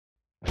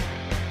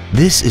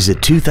This is a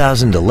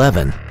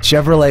 2011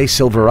 Chevrolet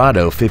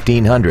Silverado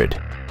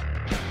 1500.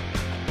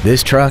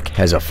 This truck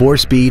has a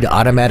 4-speed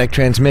automatic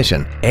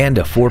transmission and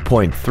a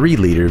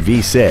 4.3-liter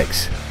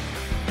V6.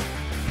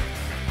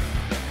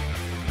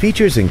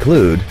 Features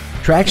include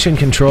traction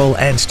control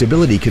and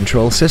stability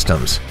control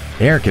systems,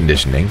 air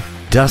conditioning,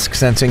 dusk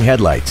sensing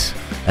headlights,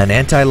 an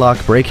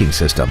anti-lock braking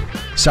system,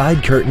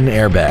 side curtain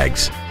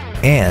airbags,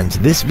 and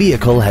this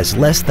vehicle has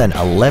less than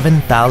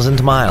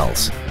 11,000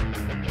 miles.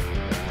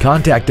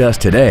 Contact us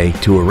today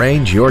to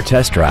arrange your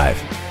test drive.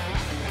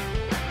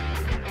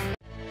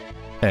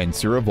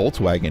 Ancira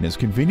Volkswagen is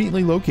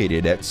conveniently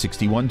located at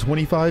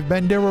 6125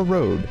 Bandera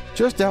Road,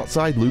 just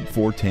outside Loop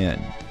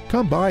 410.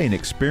 Come by and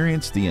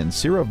experience the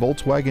Ancira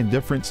Volkswagen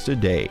difference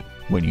today.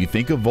 When you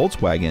think of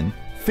Volkswagen,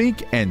 think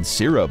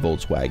Ancira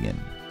Volkswagen.